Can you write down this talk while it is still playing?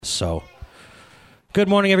So, good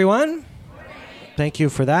morning, everyone. Thank you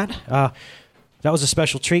for that. That was a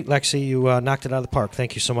special treat, Lexi. You knocked it out of the park.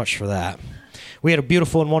 Thank you so much for that. We had a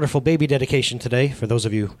beautiful and wonderful baby dedication today for those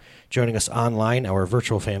of you joining us online, our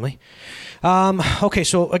virtual family. Okay,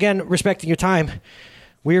 so again, respecting your time,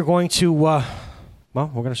 we are going to, we're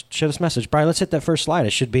going to share this message. Brian, let's hit that first slide.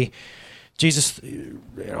 It should be Jesus,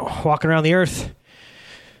 walking around the earth.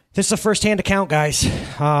 This is a first-hand account, guys.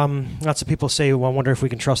 Lots of people say, well, I wonder if we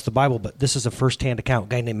can trust the Bible, but this is a first-hand account. A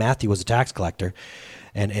guy named Matthew was a tax collector,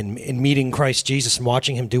 and in meeting Christ Jesus and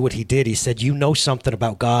watching him do what he did, he said, you know something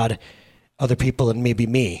about God, other people, and maybe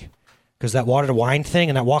me. Because that water to wine thing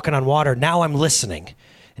and that walking on water, now I'm listening.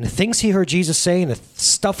 And the things he heard Jesus say and the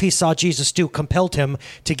stuff he saw Jesus do compelled him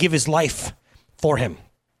to give his life for him.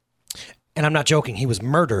 And I'm not joking. He was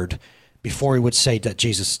murdered before he would say that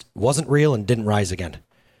Jesus wasn't real and didn't rise again.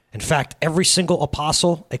 In fact, every single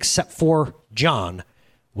apostle except for John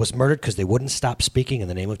was murdered because they wouldn't stop speaking in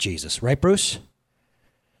the name of Jesus. Right, Bruce?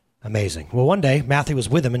 Amazing. Well, one day, Matthew was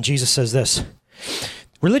with him, and Jesus says this.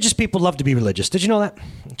 Religious people love to be religious. Did you know that?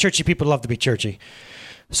 Churchy people love to be churchy.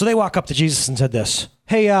 So they walk up to Jesus and said this.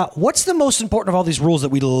 Hey, what's the most important of all these rules that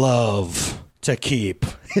we love to keep?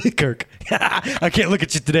 Kirk, I can't look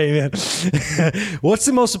at you today, man. What's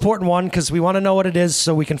the most important one? Because we want to know what it is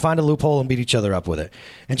so we can find a loophole and beat each other up with it.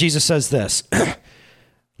 And Jesus says this.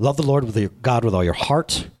 Love the Lord with your God with all your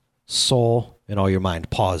heart, soul, and all your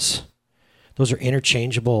mind. Pause. Those are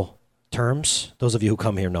interchangeable terms. Those of you who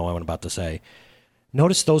come here know what I'm about to say.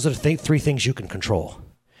 Notice those are the three things you can control.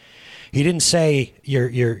 He didn't say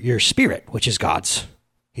your spirit, which is God's.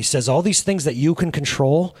 He says all these things that you can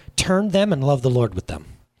control, turn them and love the Lord with them.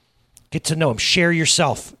 Get to know him. Share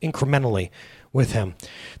yourself incrementally with him.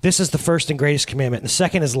 This is the first and greatest commandment. And the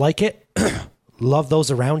second is like it. Love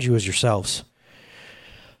those around you as yourselves.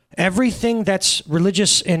 Everything that's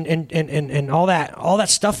religious and all that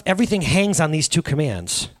stuff, everything hangs on these two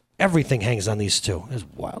commands. Everything hangs on these two. That's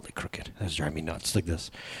wildly crooked. That's driving me nuts like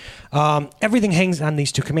this. Everything hangs on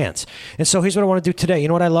these two commands. And so here's what I want to do today. You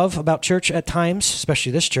know what I love about church at times,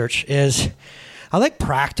 especially this church, is I like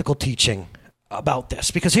practical teaching about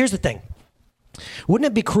this. Because here's the thing. Wouldn't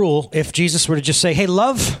it be cruel if Jesus were to just say, hey,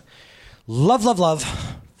 love,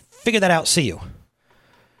 figure that out, see you.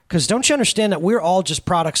 Because don't you understand that we're all just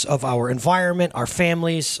products of our environment, our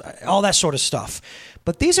families, all that sort of stuff.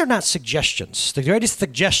 But these are not suggestions. The greatest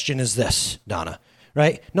suggestion is this, Donna,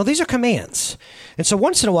 right? No, these are commands. And so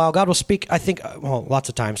once in a while, God will speak, I think, lots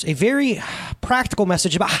of times, a very practical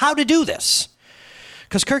message about how to do this.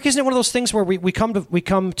 Because, Kirk, isn't it one of those things where we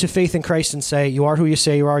come to faith in Christ and say, you are who you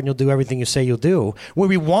say you are and you'll do everything you say you'll do, where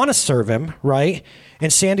we want to serve him, right?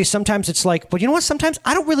 And Sandy, sometimes it's like, but you know what? Sometimes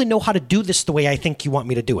I don't really know how to do this the way I think you want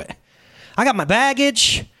me to do it. I got my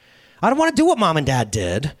baggage. I don't want to do what mom and dad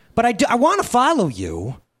did, but I want to follow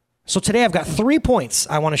you. So today I've got 3 points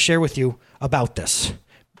I want to share with you about this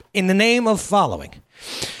in the name of following.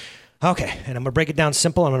 Okay, and I'm going to break it down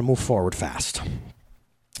simple. I'm going to move forward fast.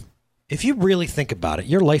 If you really think about it,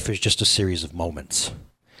 your life is just a series of moments.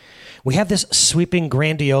 We have this sweeping,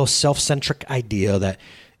 grandiose, self-centric idea that,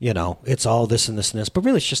 it's all this and this and this, but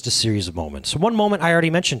really it's just a series of moments. So one moment I already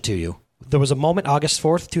mentioned to you. There was a moment, August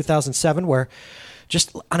 4th, 2007, where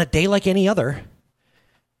just on a day like any other,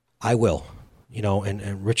 I will,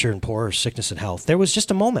 and richer and poorer, sickness and health. There was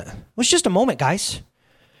just a moment. It was just a moment, guys.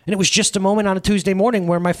 And it was just a moment on a Tuesday morning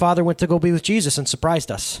where my father went to go be with Jesus and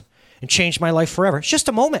surprised us and changed my life forever. It's just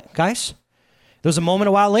a moment, guys. There was a moment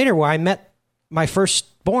a while later where I met my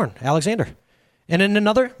firstborn, Alexander. And in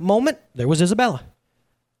another moment, there was Isabella.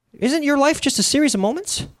 Isn't your life just a series of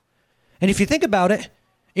moments? And if you think about it,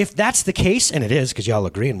 if that's the case, and it is because y'all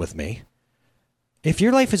agreeing with me, if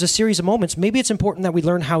your life is a series of moments, maybe it's important that we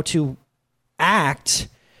learn how to act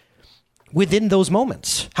within those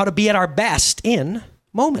moments, how to be at our best in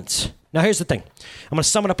moments. Now, here's the thing. I'm going to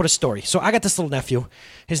sum it up with a story. So I got this little nephew.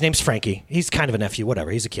 His name's Frankie. He's kind of a nephew,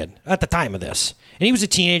 whatever. He's a kid at the time of this. And he was a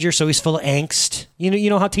teenager, so he's full of angst. You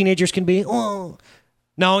know how teenagers can be? Oh,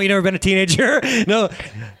 no, you never been a teenager? No.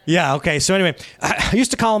 Yeah, okay. So anyway, I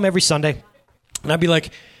used to call him every Sunday. And I'd be like,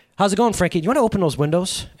 how's it going, Frankie? Do you want to open those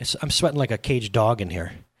windows? I'm sweating like a caged dog in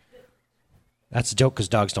here. That's a joke because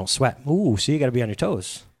dogs don't sweat. Ooh, see, you got to be on your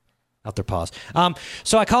toes. Out there, pause.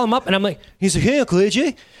 So I call him up, and I'm like, he's like, hey, Uncle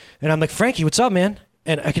AJ. And I'm like, Frankie, what's up, man?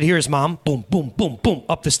 And I could hear his mom, boom, boom, boom, boom,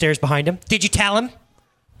 up the stairs behind him. Did you tell him?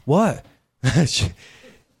 What?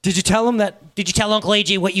 Did you tell Uncle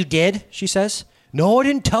AJ what you did? She says. No, I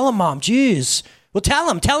didn't tell him, Mom. Jeez. Well, tell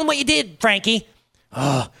him. Tell him what you did, Frankie.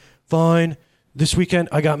 Fine. This weekend,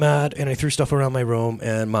 I got mad, and I threw stuff around my room,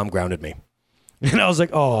 and Mom grounded me. And I was like,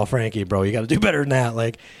 oh, Frankie, bro, you got to do better than that.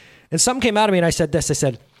 Like, and something came out of me and I said this. I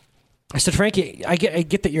said, Frankie, I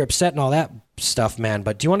get that you're upset and all that stuff, man,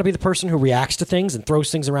 but do you want to be the person who reacts to things and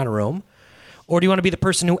throws things around a room? Or do you want to be the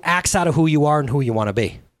person who acts out of who you are and who you want to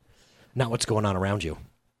be? Not what's going on around you.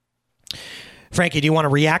 Frankie, do you want to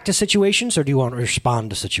react to situations or do you want to respond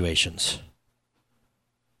to situations?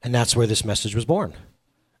 And that's where this message was born.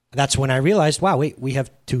 That's when I realized, wow, wait, we have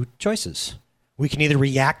two choices. We can either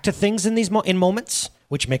react to things in these in moments,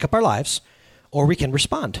 which make up our lives, or we can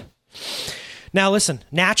respond. Now, listen,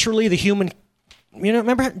 naturally, the human,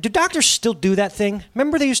 remember, do doctors still do that thing?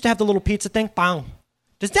 Remember they used to have the little pizza thing? Bang.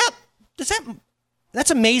 That's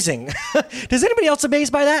amazing. Does anybody else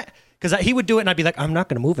amazed by that? Because he would do it and I'd be like, I'm not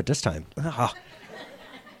going to move it this time. Ah.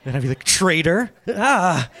 And I'd be like, traitor.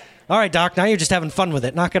 All right, doc, now you're just having fun with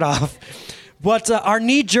it. Knock it off. But our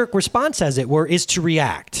knee-jerk response, as it were, is to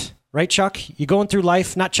react. Right, Chuck? You're going through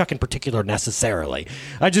life, not Chuck in particular necessarily.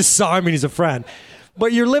 I just saw him and he's a friend.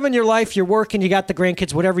 But you're living your life, you're working, you got the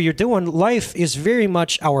grandkids, whatever you're doing. Life is very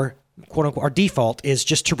much our, quote unquote, our default is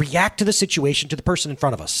just to react to the situation, to the person in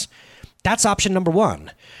front of us. That's option number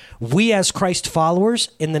one. We as Christ followers,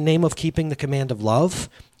 in the name of keeping the command of love,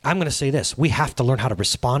 I'm going to say this. We have to learn how to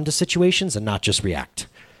respond to situations and not just react.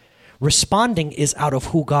 Responding is out of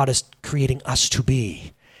who God is creating us to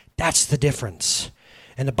be. That's the difference.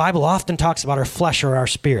 And the Bible often talks about our flesh or our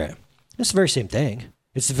spirit. It's the very same thing.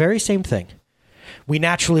 It's the very same thing. We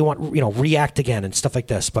naturally want, react again and stuff like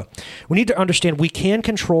this. But we need to understand we can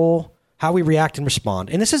control how we react and respond.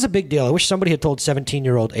 And this is a big deal. I wish somebody had told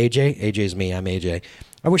 17-year-old AJ's me, I'm AJ.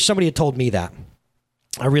 I wish somebody had told me that.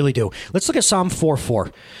 I really do. Let's look at Psalm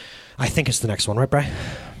 4:4. I think it's the next one, right, Brian?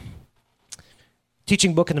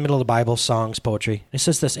 Teaching book in the middle of the Bible, songs, poetry. It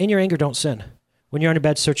says this, in your anger, don't sin. When you're on your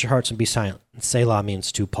bed, search your hearts and be silent. And Selah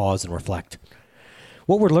means to pause and reflect.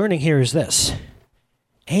 What we're learning here is this.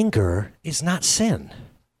 Anger is not sin.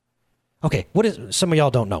 Okay, some of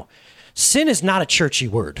y'all don't know. Sin is not a churchy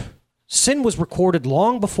word. Sin was recorded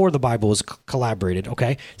long before the Bible was collaborated,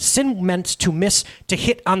 okay? Sin meant to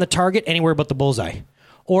hit on the target anywhere but the bullseye.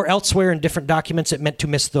 Or elsewhere in different documents, it meant to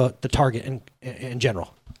miss the target in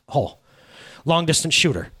general, whole. Long-distance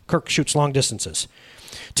shooter. Kirk shoots long distances.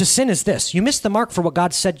 To sin is this. You miss the mark for what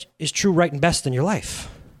God said is true, right, and best in your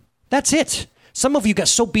life. That's it. Some of you got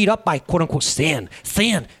so beat up by, quote-unquote, sin.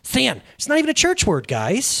 It's not even a church word,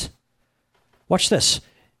 guys. Watch this.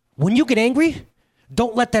 When you get angry,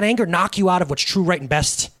 don't let that anger knock you out of what's true, right, and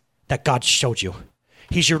best that God showed you.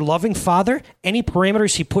 He's your loving Father. Any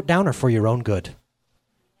parameters he put down are for your own good.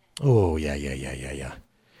 Oh, yeah.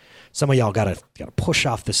 Some of y'all gotta push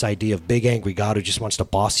off this idea of big, angry God who just wants to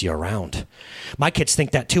boss you around. My kids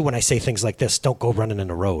think that too when I say things like this. Don't go running in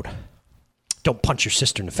the road. Don't punch your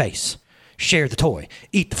sister in the face. Share the toy.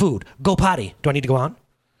 Eat the food. Go potty. Do I need to go on?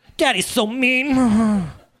 Daddy's so mean.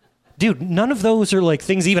 Dude, none of those are like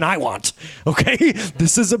things even I want, okay?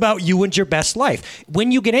 This is about you and your best life.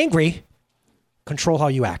 When you get angry, control how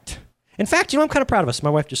you act. In fact, I'm kind of proud of us. My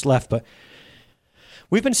wife just left, but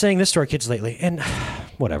we've been saying this to our kids lately, and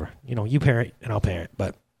whatever. You parent and I'll parent,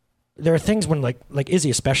 but there are things when like Izzy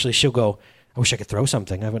especially, she'll go, I wish I could throw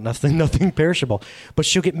something. I have nothing perishable. But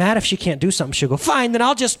she'll get mad if she can't do something. She'll go, fine, then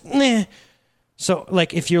I'll just, meh. So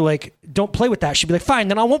like if you're like, don't play with that, she'll be like, fine,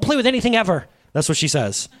 then I won't play with anything ever. That's what she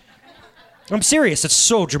says. I'm serious. It's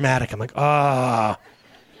so dramatic. I'm like,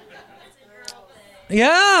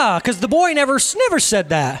 yeah, because the boy never said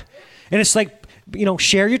that. And it's like,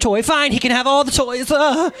 share your toy. Fine, he can have all the toys.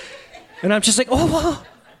 And I'm just like, oh.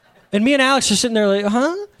 And me and Alex are sitting there like,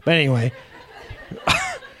 huh? But anyway.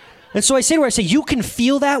 And so I say to her, you can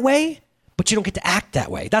feel that way, but you don't get to act that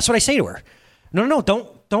way. That's what I say to her. No,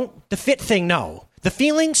 don't, the fit thing, no. The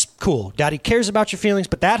feelings, cool. Daddy cares about your feelings,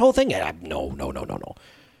 but that whole thing, no.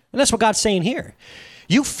 And that's what God's saying here.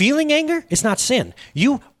 You feeling anger is not sin.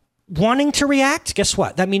 You wanting to react, guess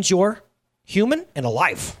what? That means you're human and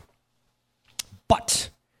alive. But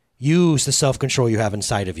use the self-control you have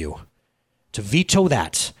inside of you to veto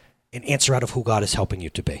that and answer out of who God is helping you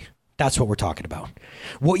to be. That's what we're talking about.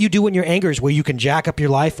 What you do in your anger is where you can jack up your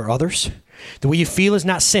life or others. The way you feel is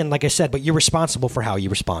not sin, like I said, but you're responsible for how you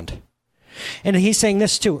respond. And he's saying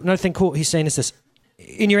this too. Another thing cool he's saying is this.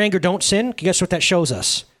 In your anger, don't sin. Guess what that shows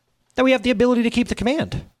us? That we have the ability to keep the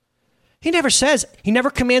command. He never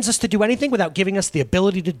commands us to do anything without giving us the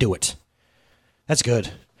ability to do it. That's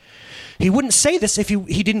good. He wouldn't say this if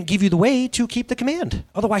he didn't give you the way to keep the command.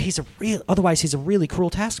 Otherwise, he's a really cruel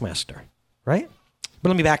taskmaster, right? But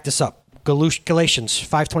let me back this up. Galatians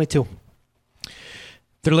 5:22.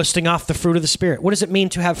 They're listing off the fruit of the Spirit. What does it mean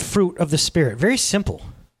to have fruit of the Spirit? Very simple.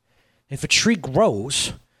 If a tree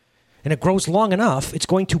grows and it grows long enough, it's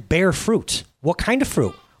going to bear fruit. What kind of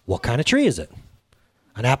fruit? What kind of tree is it?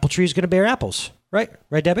 An apple tree is going to bear apples, right?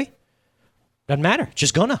 Right, Debbie? Doesn't matter.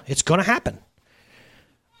 It's going to happen.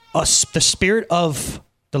 The Spirit of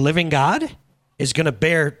the living God is going to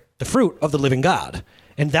bear the fruit of the living God.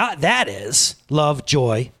 And that is love,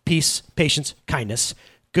 joy, peace, patience, kindness,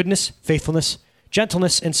 goodness, faithfulness,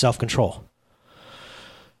 gentleness, and self-control.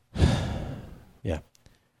 Yeah.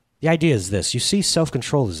 The idea is this. You see,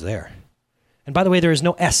 self-control is there. And by the way, there is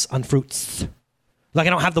no S on fruits. Like I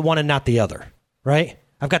don't have the one and not the other, right?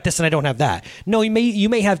 I've got this and I don't have that. No, you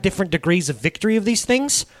may have different degrees of victory of these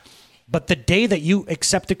things, but the day that you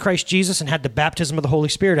accepted Christ Jesus and had the baptism of the Holy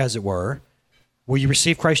Spirit, as it were, where you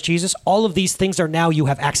receive Christ Jesus, all of these things are now you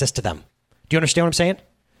have access to them. Do you understand what I'm saying?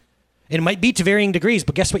 It might be to varying degrees,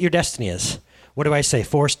 but guess what your destiny is? What do I say?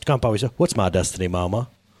 Forrest Gump always says, what's my destiny, mama?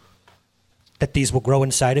 That these will grow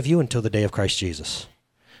inside of you until the day of Christ Jesus.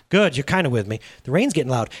 Good, you're kind of with me. The rain's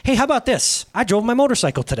getting loud. Hey, how about this? I drove my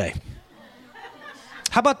motorcycle today.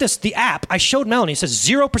 How about this? The app, I showed Melanie, it says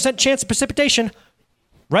 0% chance of precipitation.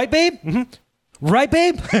 Right, babe? Mm-hmm. Right,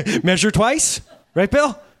 babe? Measure twice. Right,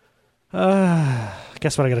 Bill?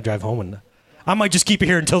 Guess what? I got to drive home, and I might just keep it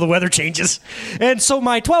here until the weather changes. And so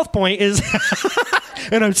my 12th point is,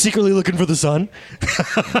 and I'm secretly looking for the sun.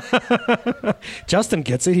 Justin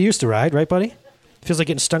gets it. He used to ride, right, buddy? Feels like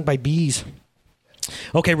getting stung by bees.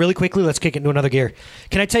 Okay, really quickly, let's kick it into another gear.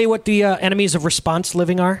 Can I tell you what the enemies of response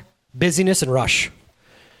living are? Busyness and rush.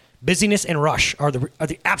 Busyness and rush are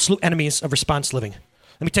the absolute enemies of response living.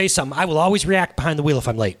 Let me tell you something. I will always react behind the wheel if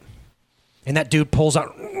I'm late. And that dude pulls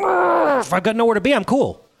out. If I've got nowhere to be, I'm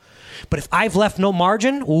cool. But if I've left no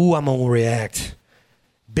margin, I'm going to react.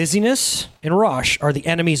 Busyness and rush are the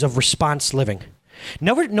enemies of response living.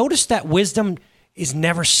 Never notice that wisdom is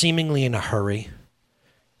never seemingly in a hurry.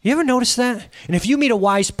 You ever notice that? And if you meet a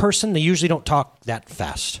wise person, they usually don't talk that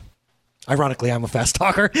fast. Ironically, I'm a fast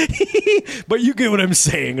talker. But you get what I'm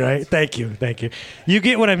saying, right? Thank you. You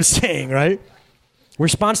get what I'm saying, right?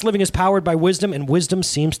 Response living is powered by wisdom, and wisdom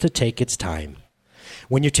seems to take its time.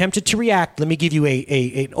 When you're tempted to react, let me give you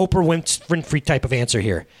an Oprah Winfrey type of answer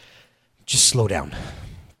here. Just slow down.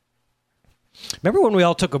 Remember when we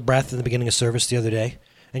all took a breath in the beginning of service the other day?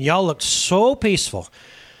 And y'all looked so peaceful.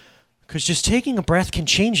 Because just taking a breath can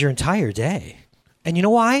change your entire day. And you know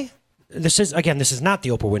why? This is not the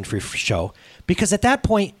Oprah Winfrey show. Because at that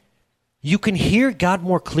point, you can hear God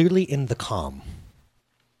more clearly in the calm.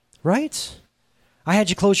 Right? I had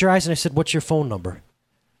you close your eyes and I said, what's your phone number?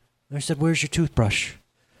 And I said, where's your toothbrush?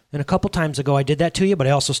 And a couple times ago I did that to you, but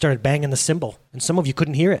I also started banging the cymbal. And some of you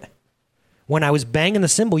couldn't hear it. When I was banging the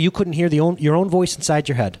cymbal, you couldn't hear your own voice inside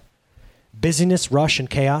your head. Busyness, rush, and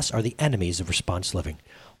chaos are the enemies of response living.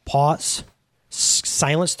 Pause,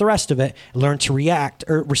 silence the rest of it, learn to react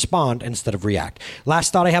or respond instead of react.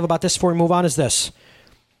 Last thought I have about this before we move on is this.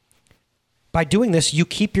 By doing this, you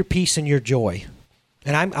keep your peace and your joy.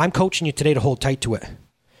 And I'm coaching you today to hold tight to it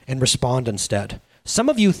and respond instead. Some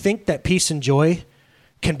of you think that peace and joy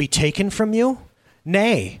can be taken from you.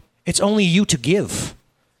 Nay, it's only you to give.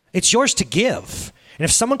 It's yours to give. And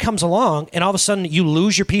if someone comes along and all of a sudden you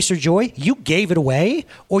lose your peace or joy, you gave it away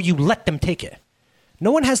or you let them take it.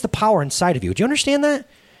 No one has the power inside of you. Do you understand that?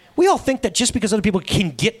 We all think that just because other people can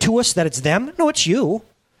get to us that it's them. No, it's you.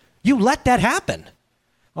 You let that happen.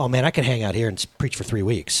 Oh man, I could hang out here and preach for 3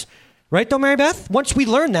 weeks. Right though, Mary Beth? Once we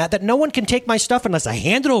learn that no one can take my stuff unless I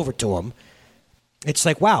hand it over to them, it's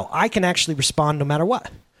like, wow, I can actually respond no matter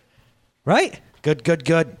what. Right? Good.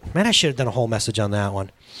 Man, I should have done a whole message on that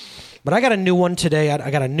one. But I got a new one today. I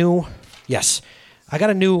got a new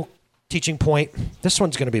teaching point. This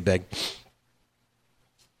one's going to be big.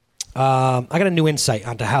 I got a new insight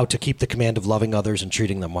onto how to keep the command of loving others and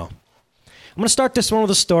treating them well. I'm going to start this one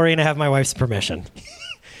with a story, and I have my wife's permission.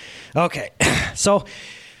 Okay, so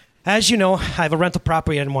as you know, I have a rental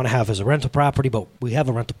property I didn't want to have as a rental property, but we have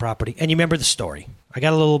a rental property. And you remember the story. I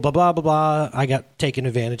got a little blah, blah, blah, blah. I got taken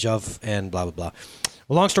advantage of and blah, blah, blah.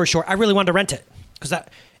 Well, long story short, I really wanted to rent it. Because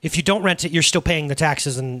if you don't rent it, you're still paying the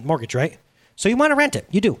taxes and mortgage, right? So you want to rent it.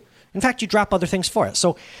 You do. In fact, you drop other things for it.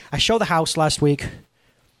 So I show the house last week.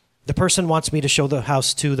 The person wants me to show the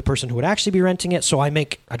house to the person who would actually be renting it. So I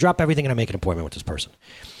drop everything and I make an appointment with this person.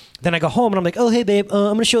 Then I go home and I'm like, oh, hey, babe,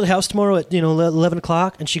 I'm going to show the house tomorrow at 11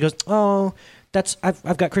 o'clock. And she goes, oh,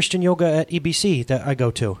 I've got Christian yoga at EBC that I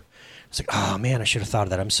go to. It's like, oh, man, I should have thought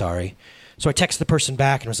of that. I'm sorry. So I text the person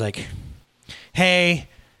back and was like, hey,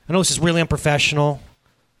 I know this is really unprofessional.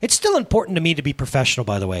 It's still important to me to be professional,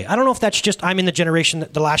 by the way. I don't know if that's just I'm in the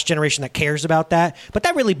last generation that cares about that, but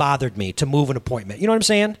that really bothered me to move an appointment. You know what I'm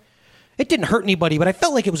saying? It didn't hurt anybody, but I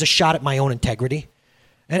felt like it was a shot at my own integrity.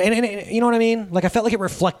 And you know what I mean? Like I felt like it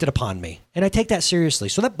reflected upon me, and I take that seriously.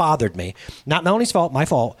 So that bothered me. Not Melanie's fault, my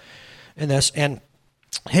fault in this. And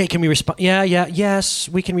hey, can we respond? Yes,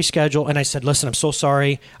 we can reschedule. And I said, listen, I'm so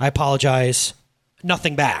sorry. I apologize.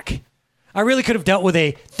 Nothing back. I really could have dealt with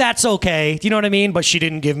that's okay. Do you know what I mean? But she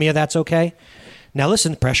didn't give me a that's okay. Now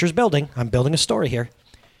listen, pressure's building. I'm building a story here.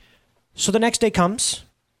 So the next day comes.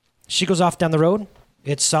 She goes off down the road.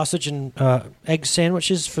 It's sausage and egg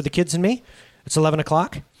sandwiches for the kids and me. It's 11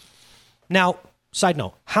 o'clock. Now, side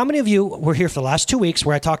note, how many of you were here for the last 2 weeks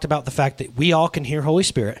where I talked about the fact that we all can hear Holy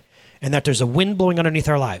Spirit and that there's a wind blowing underneath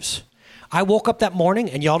our lives? I woke up that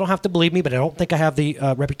morning, and y'all don't have to believe me, but I don't think I have the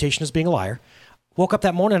reputation as being a liar. Woke up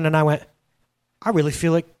that morning and I went, I really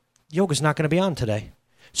feel like yoga's not going to be on today.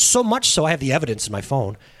 So much so I have the evidence in my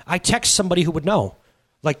phone. I text somebody who would know,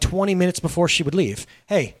 like 20 minutes before she would leave.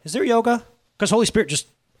 Hey, is there yoga? Because Holy Spirit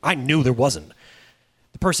I knew there wasn't.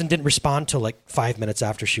 The person didn't respond till like 5 minutes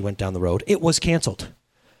after she went down the road. It was canceled.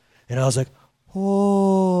 And I was like,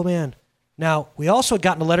 oh, man. Now, we also had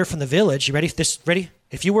gotten a letter from the village. You ready? Ready?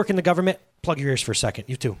 If you work in the government, plug your ears for a second.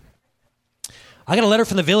 You too. I got a letter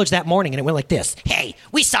from the village that morning, and it went like this. Hey,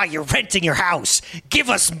 we saw you renting your house. Give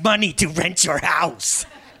us money to rent your house.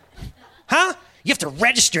 Huh? You have to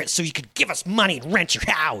register it so you could give us money to rent your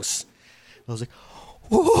house. I was like,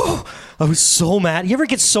 oh, I was so mad. You ever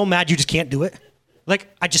get so mad you just can't do it? Like,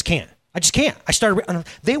 I just can't. I started,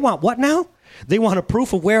 they want what now? They want a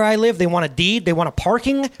proof of where I live. They want a deed. They want a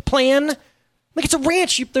parking plan. Like, it's a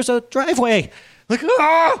ranch. There's a driveway. Like,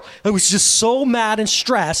 I was just so mad and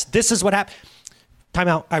stressed. This is what happened. Time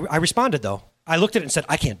out. I responded, though. I looked at it and said,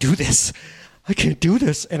 I can't do this. I can't do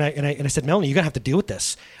this. And I said, Melanie, you're going to have to deal with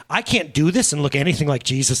this. I can't do this and look anything like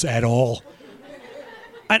Jesus at all.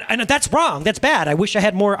 And that's wrong. That's bad. I wish I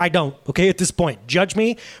had more. I don't. Okay, at this point. Judge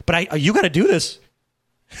me. But you got to do this.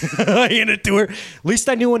 I handed it to her. At least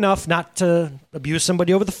I knew enough not to abuse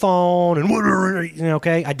somebody over the phone and whatever.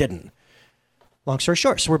 Okay, I didn't. Long story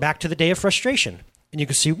short, so we're back to the day of frustration. And you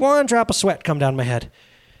can see one drop of sweat come down my head.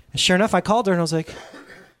 And sure enough, I called her and I was like,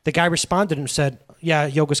 the guy responded and said, yeah,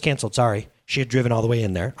 yoga's canceled. Sorry. She had driven all the way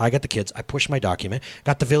in there. I got the kids. I pushed my document.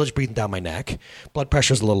 Got the village breathing down my neck. Blood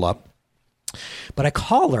pressure's a little up. But I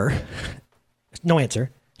call her. No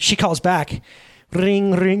answer. She calls back.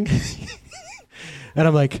 Ring, ring. And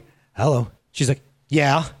I'm like, hello. She's like,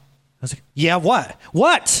 yeah. I was like, yeah, what?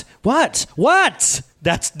 What?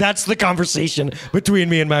 That's the conversation between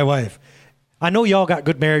me and my wife. I know y'all got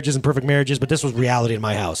good marriages and perfect marriages, but this was reality in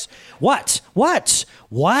my house. What?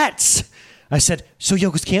 I said, so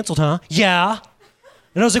yoga's canceled, huh? Yeah.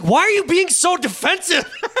 And I was like, why are you being so defensive?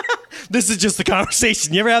 This is just the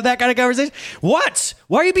conversation. You ever have that kind of conversation? What?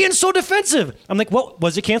 Why are you being so defensive? I'm like, well,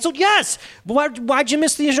 was it canceled? Yes. Why'd you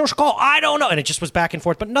miss the initial call? I don't know. And it just was back and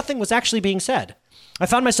forth, but nothing was actually being said. I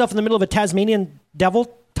found myself in the middle of a Tasmanian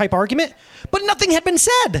devil type argument, but nothing had been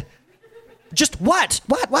said. Just what?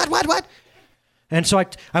 And so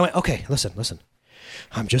I went, okay, listen.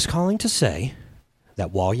 I'm just calling to say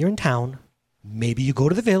that while you're in town, maybe you go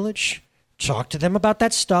to the village, talk to them about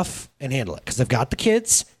that stuff, and handle it. Because I've got the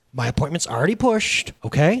kids. My appointment's already pushed.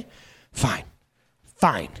 Okay? Fine.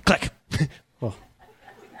 Click. Oh.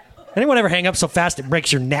 Anyone ever hang up so fast it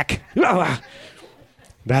breaks your neck?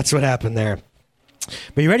 That's what happened there.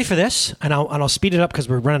 But you ready for this? And I'll speed it up because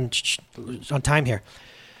we're running on time here.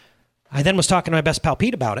 I then was talking to my best pal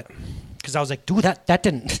Pete about it. Because I was like, dude, that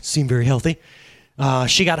didn't seem very healthy.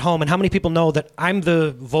 She got home, and how many people know that I'm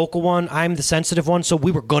the vocal one, I'm the sensitive one, so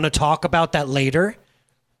we were going to talk about that later?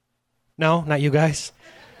 No, not you guys?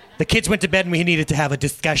 The kids went to bed, and we needed to have a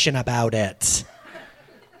discussion about it.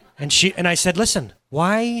 And I said, listen,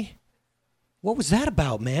 why? What was that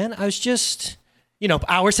about, man? I was just,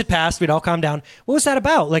 hours had passed, we'd all calmed down. What was that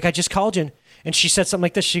about? Like, I just called you, and she said something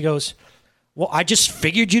like this. She goes, well, I just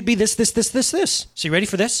figured you'd be this. So you ready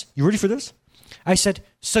for this? I said,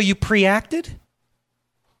 so you pre-acted?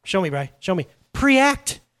 Show me, Bri. Show me.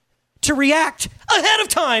 Pre-act. To react ahead of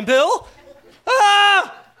time, Bill.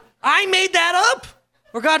 I made that up.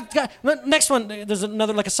 Or God, next one, there's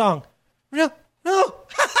another like a song. No.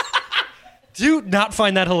 Do you not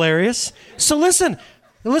find that hilarious? So listen,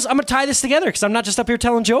 I'm going to tie this together because I'm not just up here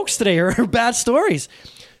telling jokes today or bad stories.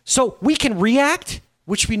 So we can react,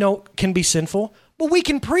 which we know can be sinful, but we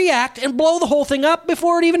can pre-act and blow the whole thing up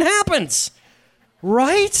before it even happens.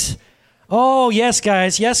 Right? Oh, yes,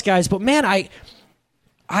 guys. But man,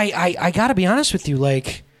 I got to be honest with you.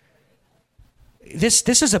 Like, this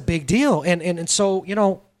is a big deal. And so,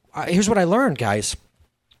 here's what I learned, guys.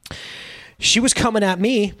 She was coming at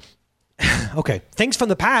me. Okay, things from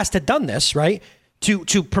the past had done this, right?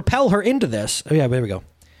 To propel her into this. Oh, yeah, there we go.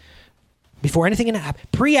 Before anything can happen.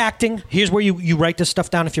 Pre-acting, here's where you write this stuff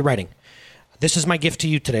down if you're writing. This is my gift to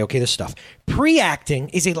you today, okay, this stuff. Pre-acting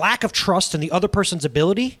is a lack of trust in the other person's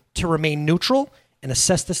ability to remain neutral and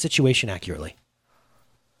assess the situation accurately.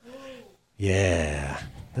 Yeah,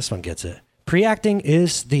 this one gets it. Pre-acting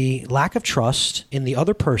is the lack of trust in the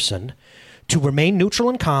other person to remain neutral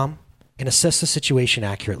and calm and assess the situation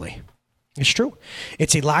accurately. It's true.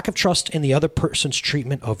 It's a lack of trust in the other person's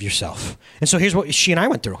treatment of yourself. And so here's what she and I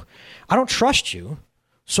went through. I don't trust you,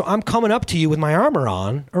 so I'm coming up to you with my armor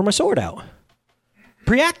on or my sword out.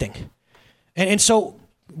 Pre-acting. And so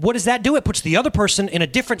what does that do? It puts the other person in a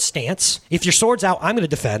different stance. If your sword's out, I'm going to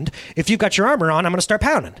defend. If you've got your armor on, I'm going to start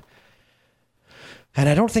pounding. And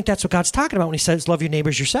I don't think that's what God's talking about when he says love your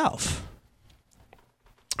neighbors yourself.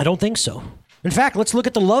 I don't think so. In fact, let's look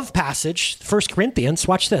at the love passage, 1 Corinthians.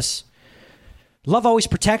 Watch this. Love always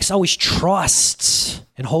protects, always trusts,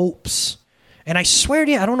 and hopes. And I swear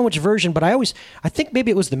to you, I don't know which version, but I think maybe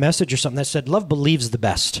it was the Message or something that said, love believes the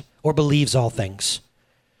best, or believes all things.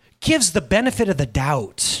 Gives the benefit of the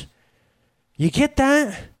doubt. You get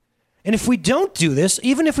that? And if we don't do this,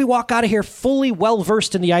 even if we walk out of here fully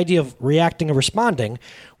well-versed in the idea of reacting or responding,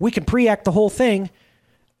 we can pre-act the whole thing.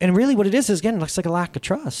 And really what it is again, looks like a lack of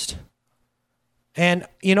trust. And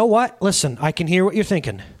you know what? Listen, I can hear what you're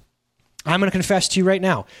thinking. I'm going to confess to you right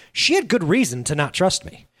now. She had good reason to not trust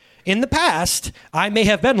me. In the past, I may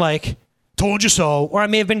have been like, told you so. Or I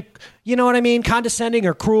may have been, you know what I mean, condescending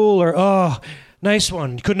or cruel or, oh, nice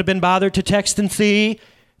one. You couldn't have been bothered to text and see,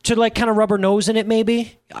 to like kind of rub her nose in it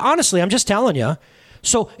maybe. Honestly, I'm just telling you.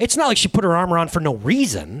 So it's not like she put her armor on for no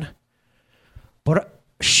reason. But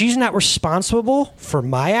she's not responsible for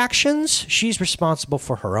my actions. She's responsible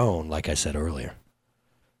for her own, like I said earlier.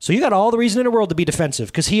 So you got all the reason in the world to be defensive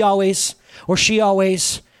because he always, or she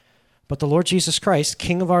always, but the Lord Jesus Christ,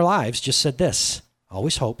 King of our lives, just said this,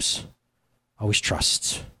 always hopes, always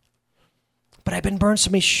trusts. But I've been burned so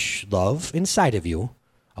much love inside of you,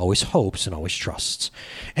 always hopes and always trusts.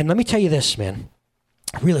 And let me tell you this, man,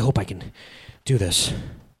 I really hope I can do this.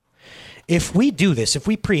 If we do this, if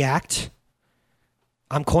we pre-act,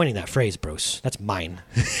 I'm coining that phrase, Bruce. That's mine.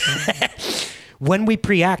 When we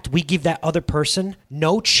pre-act, we give that other person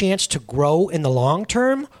no chance to grow in the long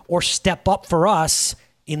term or step up for us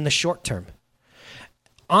in the short term.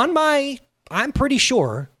 I'm pretty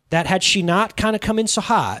sure that had she not kind of come in so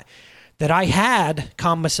hot, that I had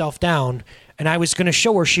calmed myself down and I was going to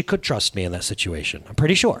show her she could trust me in that situation. I'm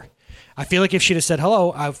pretty sure. I feel like if she'd have said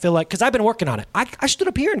hello, I feel like, because I've been working on it. I stood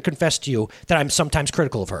up here and confessed to you that I'm sometimes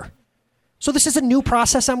critical of her. So this is a new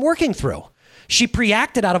process I'm working through. She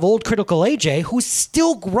pre-acted out of old critical AJ, who's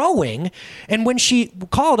still growing. And when she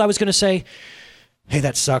called, I was going to say, hey,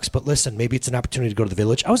 that sucks, but listen, maybe it's an opportunity to go to the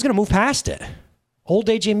village. I was going to move past it. Old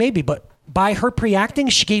AJ maybe, but by her pre-acting,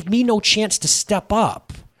 she gave me no chance to step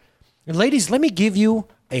up. And ladies, let me give you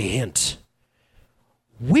a hint.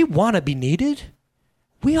 We want to be needed.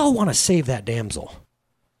 We all want to save that damsel.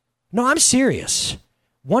 No, I'm serious.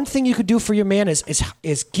 One thing you could do for your man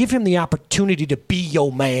is give him the opportunity to be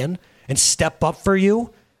your man and step up for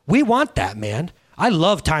you. We want that, man. I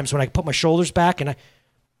love times when I put my shoulders back and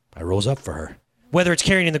I rose up for her. Whether it's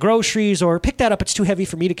carrying in the groceries or pick that up, it's too heavy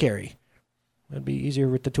for me to carry. It'd be easier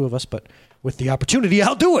with the two of us, but with the opportunity,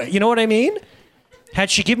 I'll do it. You know what I mean? Had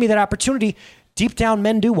she given me that opportunity, deep down,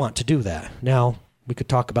 men do want to do that. Now, we could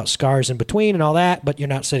talk about scars in between and all that, but you're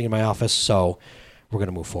not sitting in my office, so we're going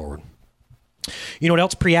to move forward. You know what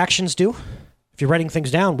else pre-actions do? If you're writing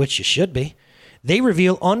things down, which you should be, they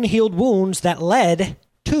reveal unhealed wounds that led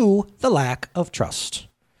to the lack of trust.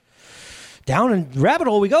 Down in rabbit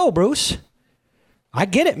hole we go, Bruce. I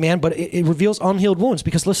get it, man, but it reveals unhealed wounds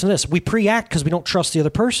because listen to this. We pre-act because we don't trust the other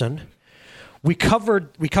person. We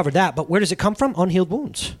covered that, but where does it come from? Unhealed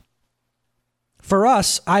wounds. For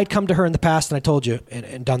us, I'd come to her in the past and I told you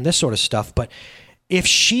and done this sort of stuff, but if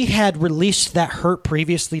she had released that hurt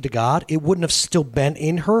previously to God, it wouldn't have still been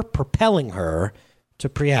in her, propelling her to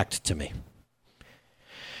pre-act to me.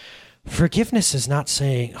 Forgiveness is not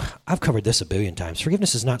saying, I've covered this a billion times.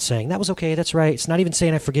 Forgiveness is not saying, that was okay, that's right. It's not even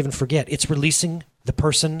saying I forgive and forget. It's releasing the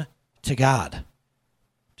person to God.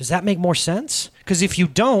 Does that make more sense? Because if you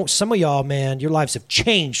don't, some of y'all, man, your lives have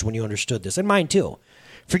changed when you understood this, and mine too.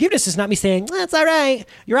 Forgiveness is not me saying, that's all right,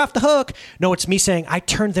 you're off the hook. No, it's me saying, I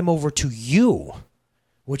turned them over to you,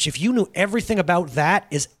 which if you knew everything about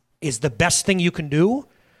that is the best thing you can do.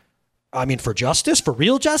 I mean, for justice, for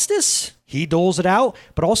real justice, he doles it out,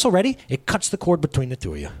 but also, ready, it cuts the cord between the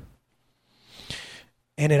two of you.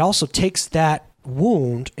 And it also takes that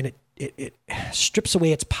wound and it strips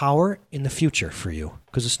away its power in the future for you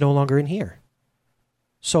because it's no longer in here.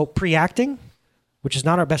 So pre-acting, which is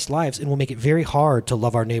not our best lives and will make it very hard to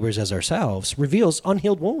love our neighbors as ourselves, reveals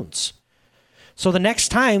unhealed wounds. So the next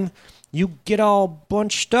time you get all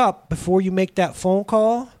bunched up before you make that phone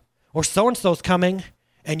call, or so-and-so's coming,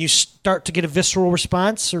 and you start to get a visceral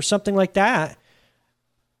response or something like that,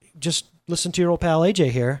 just listen to your old pal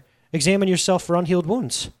AJ here. Examine yourself for unhealed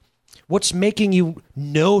wounds. What's making you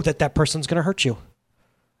know that that person's going to hurt you?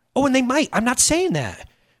 Oh, and they might. I'm not saying that.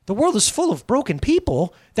 The world is full of broken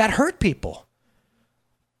people that hurt people.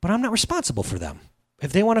 But I'm not responsible for them.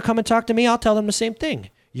 If they want to come and talk to me, I'll tell them the same thing.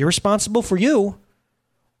 You're responsible for you.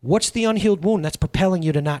 What's the unhealed wound that's propelling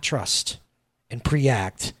you to not trust and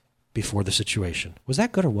pre-act before the situation? Was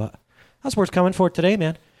that good or what? That's worth coming for today,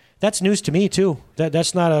 man. That's news to me, too.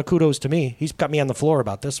 That's not a kudos to me. He's got me on the floor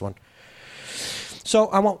about this one. So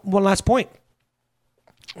I want one last point.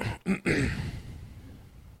 I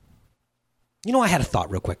had a thought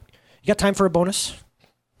real quick. You got time for a bonus?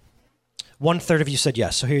 1/3 of you said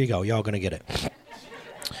yes, so here you go. Y'all going to get it.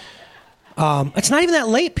 It's not even that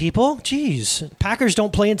late, people. Jeez. Packers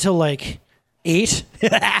don't play until like 8,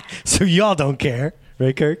 so y'all don't care.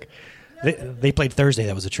 Right, Kirk? They played Thursday.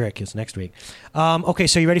 That was a trick. It's next week. Okay,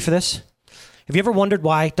 so you ready for this? Have you ever wondered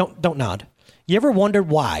why? Don't nod. You ever wondered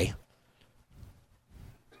why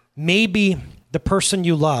maybe the person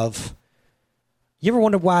you love, you ever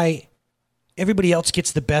wondered why everybody else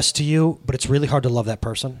gets the best to you, but it's really hard to love that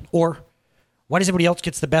person? Or why does everybody else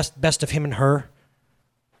gets the best of him and her,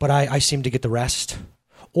 but I seem to get the rest?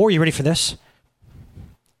 Or, you ready for this?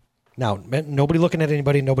 Now, nobody looking at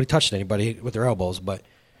anybody, nobody touching anybody with their elbows, but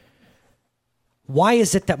why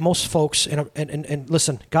is it that most folks, and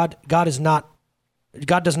listen, God does not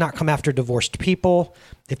come after divorced people.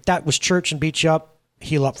 If that was church and beat you up,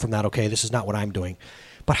 heal up from that, okay? This is not what I'm doing.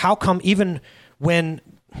 But how come even when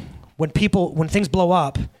things blow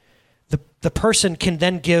up, the person can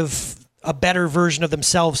then give a better version of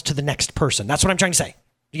themselves to the next person? That's what I'm trying to say.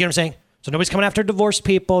 You get what I'm saying? So nobody's coming after divorced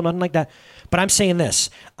people, nothing like that. But I'm saying this.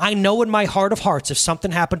 I know in my heart of hearts, if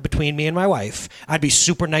something happened between me and my wife, I'd be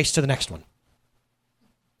super nice to the next one.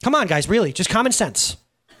 Come on, guys, really, just common sense.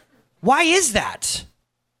 Why is that?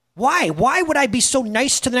 Why? Why would I be so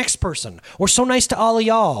nice to the next person or so nice to all of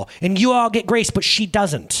y'all and you all get grace, but she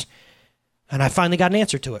doesn't? And I finally got an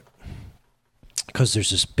answer to it. Because there's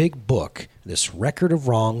this big book, this record of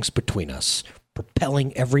wrongs between us,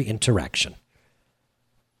 propelling every interaction.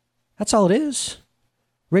 That's all it is.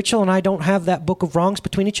 Rachel and I don't have that book of wrongs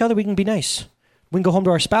between each other. We can be nice. We can go home to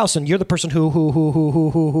our spouse and you're the person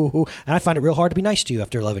who, and I find it real hard to be nice to you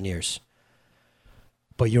after 11 years.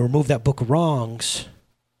 But you remove that book of wrongs,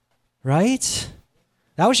 right?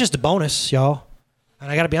 That was just a bonus, y'all.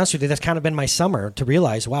 And I got to be honest with you, that's kind of been my summer to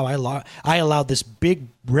realize, wow, I allowed this big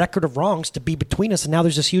record of wrongs to be between us, and now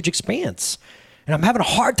there's this huge expanse. And I'm having a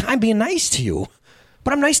hard time being nice to you.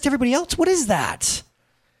 But I'm nice to everybody else. What is that?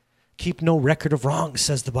 Keep no record of wrongs,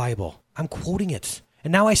 says the Bible. I'm quoting it.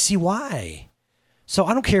 And now I see why. So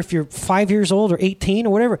I don't care if you're 5 years old or 18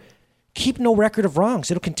 or whatever. Keep no record of wrongs.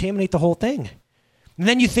 It'll contaminate the whole thing. And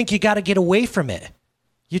then you think you got to get away from it.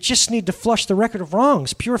 You just need to flush the record of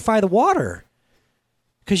wrongs. Purify the water.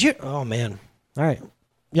 Because oh man. All right.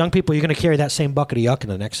 Young people, you're going to carry that same bucket of yuck in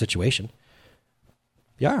the next situation.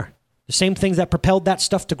 You are. The same things that propelled that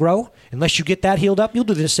stuff to grow, unless you get that healed up, you'll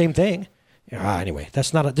do the same thing. Anyway,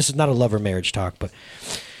 this is not a love or marriage talk, but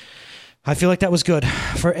I feel like that was good.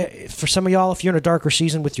 For some of y'all, if you're in a darker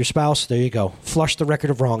season with your spouse, there you go. Flush the record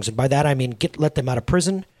of wrongs. And by that, I mean let them out of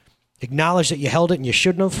prison, acknowledge that you held it and you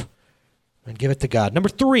shouldn't have, and give it to God. Number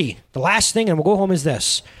 3, the last thing, and we'll go home, is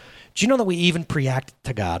this. Do you know that we even pre-act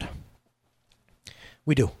to God?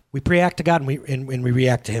 We do. We pre-act to God and we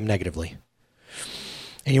react to him negatively.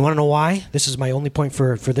 And you want to know why? This is my only point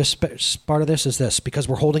for this part of this, is this. Because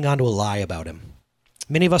we're holding on to a lie about him.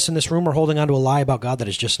 Many of us in this room are holding on to a lie about God that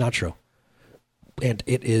is just not true. And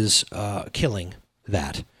it is killing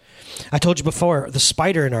that. I told you before, the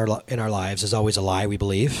spider in our lives is always a lie, we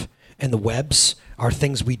believe. And the webs are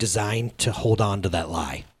things we design to hold on to that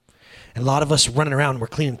lie. And a lot of us running around, we're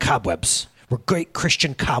cleaning cobwebs. We're great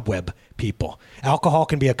Christian cobweb people. Alcohol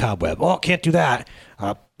can be a cobweb. Oh, can't do that.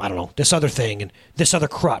 I don't know, this other thing and this other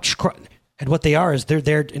crutch. And what they are is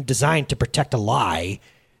they're designed to protect a lie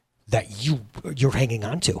that you're hanging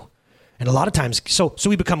on to. And a lot of times, so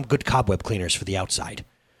we become good cobweb cleaners for the outside.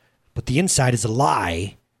 But the inside is a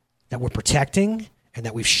lie that we're protecting and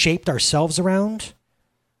that we've shaped ourselves around,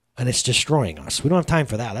 and it's destroying us. We don't have time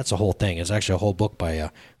for that. That's a whole thing. It's actually a whole book by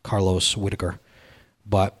Carlos Whitaker.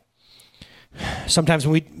 But sometimes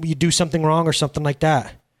when we do something wrong or something like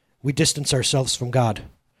that, we distance ourselves from God.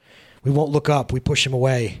 We won't look up. We push him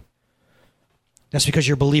away. That's because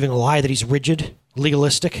you're believing a lie that he's rigid,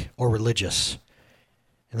 legalistic, or religious.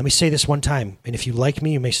 And let me say this one time, and if you like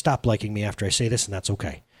me, you may stop liking me after I say this, and that's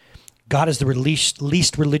okay. God is the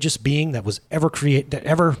least religious being that was ever created, that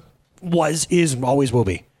ever was, is, and always will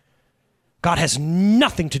be. God has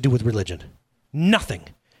nothing to do with religion. Nothing.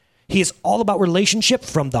 He is all about relationship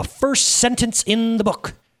from the first sentence in the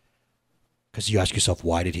book. Because you ask yourself,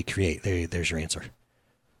 why did he create? There's your answer.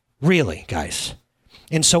 Really, guys.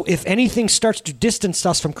 And so if anything starts to distance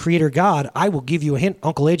us from Creator God, I will give you a hint.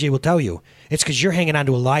 Uncle AJ will tell you. It's because you're hanging on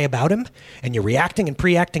to a lie about him, and you're reacting and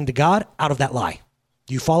pre-acting to God out of that lie.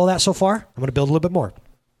 Do you follow that so far? I'm going to build a little bit more.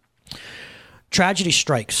 Tragedy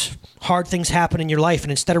strikes. Hard things happen in your life,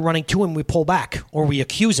 and instead of running to him, we pull back, or we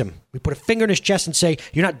accuse him. We put a finger in his chest and say,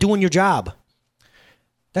 you're not doing your job.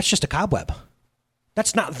 That's just a cobweb.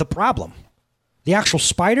 That's not the problem. The actual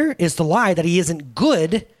spider is the lie that he isn't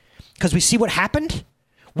good, because we see what happened.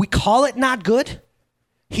 We call it not good.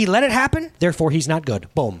 He let it happen, therefore he's not good.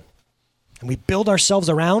 Boom. And we build ourselves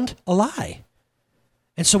around a lie.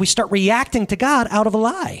 And so we start reacting to God out of a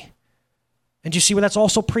lie. And do you see where that's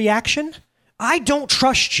also pre-action? I don't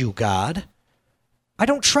trust you, God. I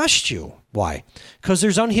don't trust you. Why? Because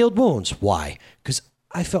there's unhealed wounds. Why? Because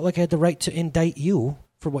I felt like I had the right to indict you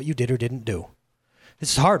for what you did or didn't do.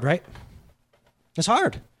 This is hard, right? It's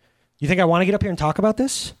hard. You think I want to get up here and talk about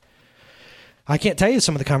this? I can't tell you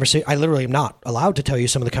some of the conversations. I literally am not allowed to tell you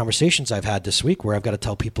some of the conversations I've had this week where I've got to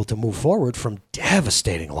tell people to move forward from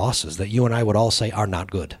devastating losses that you and I would all say are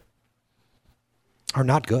not good. Are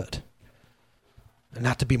not good. And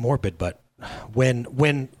not to be morbid, but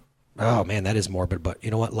when, oh man, that is morbid, but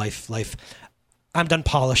you know what? Life, I'm done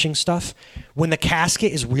polishing stuff. When the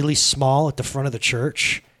casket is really small at the front of the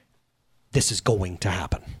church, this is going to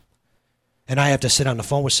happen. And I have to sit on the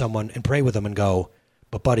phone with someone and pray with them and go,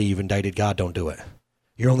 but buddy, you've indicted God, don't do it.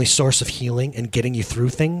 Your only source of healing and getting you through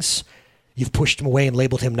things, you've pushed him away and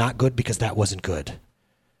labeled him not good because that wasn't good.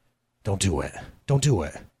 Don't do it. Don't do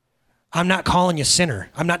it. I'm not calling you sinner.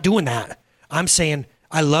 I'm not doing that. I'm saying,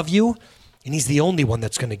 I love you, and he's the only one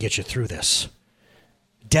that's going to get you through this.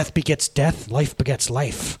 Death begets death, life begets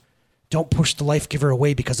life. Don't push the life giver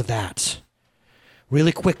away because of that.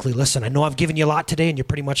 Really quickly, listen, I know I've given you a lot today, and you're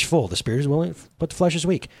pretty much full. The spirit is willing, but the flesh is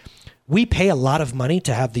weak. We pay a lot of money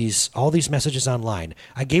to have all these messages online.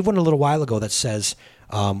 I gave one a little while ago that says,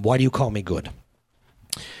 why do you call me good?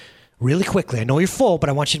 Really quickly, I know you're full, but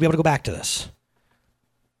I want you to be able to go back to this.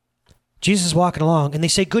 Jesus is walking along, and they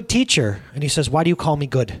say, good teacher. And he says, why do you call me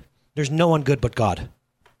good? There's no one good but God.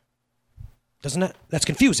 That's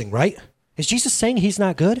confusing, right? Is Jesus saying he's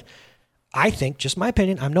not good? I think, just my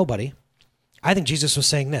opinion, I'm nobody. I think Jesus was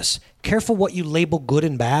saying this. Careful what you label good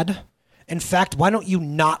and bad. In fact, why don't you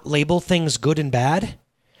not label things good and bad?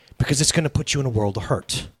 Because it's going to put you in a world of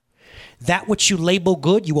hurt. That which you label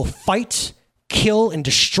good, you will fight, kill, and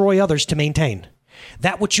destroy others to maintain.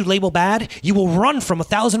 That which you label bad, you will run from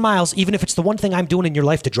 1,000 miles, even if it's the one thing I'm doing in your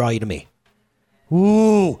life to draw you to me.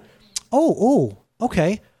 Ooh. Oh,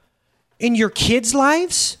 okay. In your kids'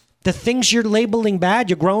 lives, the things you're labeling bad,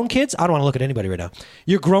 your grown kids, I don't want to look at anybody right now.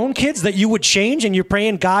 Your grown kids that you would change and you're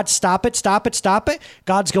praying, God, stop it, stop it, stop it.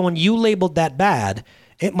 God's going, you labeled that bad.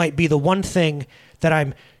 It might be the one thing that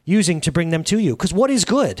I'm using to bring them to you. Because what is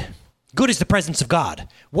good? Good is the presence of God.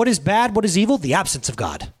 What is bad? What is evil? The absence of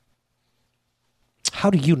God. How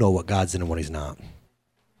do you know what God's in and what he's not?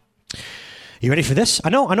 You ready for this? I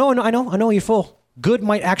know you're full. Good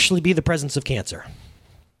might actually be the presence of cancer.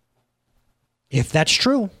 If that's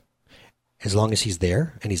true, as long as he's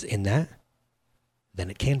there and he's in that, then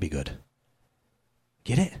it can be good.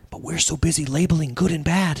 Get it? But we're so busy labeling good and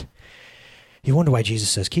bad. You wonder why Jesus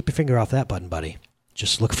says, keep your finger off that button, buddy.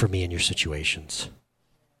 Just look for me in your situations.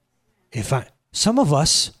 Some of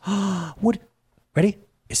us would, ready?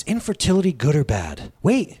 Is infertility good or bad?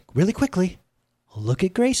 Wait, really quickly. Look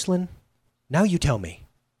at Graceland. Now you tell me.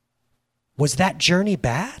 Was that journey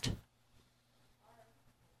bad?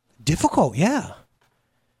 Difficult, yeah.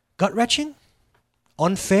 Gut-wrenching?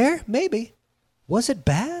 Unfair? Maybe. Was it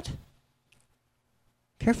bad?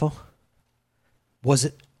 Careful. Was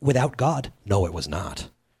it without God? No, it was not.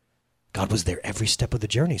 God was there every step of the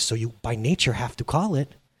journey, so you by nature have to call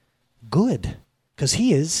it good, because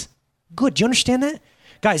he is good. Do you understand that?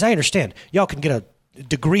 Guys, I understand. Y'all can get a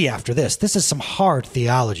degree after this. This is some hard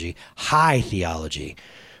theology, high theology.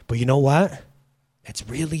 But you know what? It's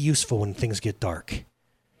really useful when things get dark.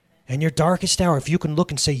 And your darkest hour, if you can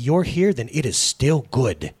look and say, you're here, then it is still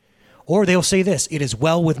good. Or they'll say this, it is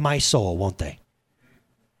well with my soul, won't they?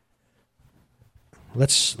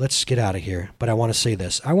 Let's get out of here. But I want to say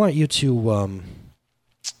this. I want you to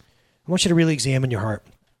really examine your heart.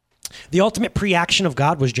 The ultimate pre-action of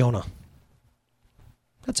God was Jonah.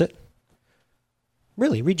 That's it.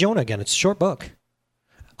 Really, read Jonah again. It's a short book.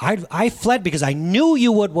 I fled because I knew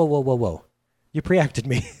you would. Whoa. You pre-acted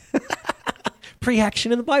me.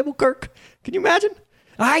 Pre-action in the Bible, Kirk. Can you imagine?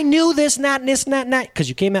 I knew this, not this, not that. Because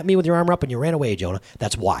you came at me with your armor up and you ran away, Jonah.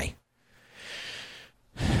 That's why.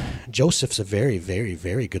 Joseph's a very, very,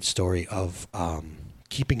 very good story of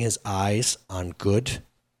keeping his eyes on good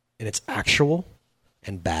in its actual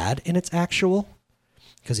and bad in its actual.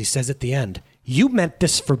 Because he says at the end, you meant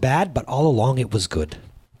this for bad, but all along it was good.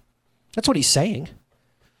 That's what he's saying.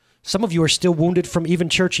 Some of you are still wounded from even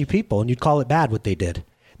churchy people, and you'd call it bad what they did.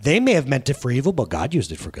 They may have meant it for evil, but God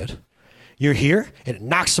used it for good. You're here, and it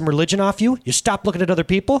knocks some religion off you. You stop looking at other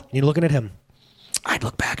people, and you're looking at him. I'd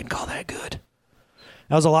look back and call that good.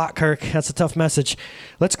 That was a lot, Kirk. That's a tough message.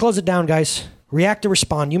 Let's close it down, guys. React or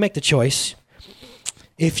respond. You make the choice.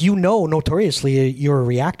 If you know, notoriously, you're a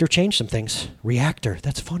reactor, change some things. Reactor.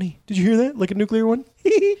 That's funny. Did you hear that? Like a nuclear one?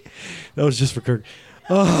 That was just for Kirk.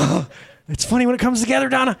 Oh, it's funny when it comes together,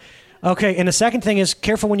 Donna. Okay, and the second thing is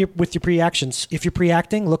careful when you're with your pre-actions. If you're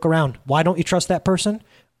pre-acting, look around. Why don't you trust that person?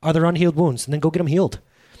 Are there unhealed wounds? And then go get them healed.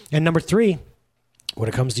 And number 3, when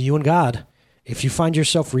it comes to you and God, if you find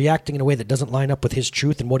yourself reacting in a way that doesn't line up with his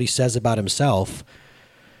truth and what he says about himself,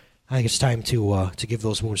 I think it's time to give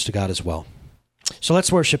those wounds to God as well. So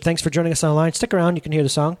let's worship. Thanks for joining us online. Stick around. You can hear the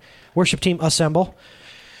song. Worship team, assemble.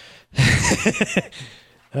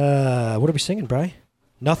 What are we singing, Bri?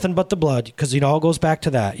 Nothing but the blood, because it all goes back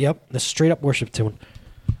to that. Yep, the straight up worship tune.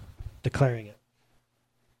 Declaring it.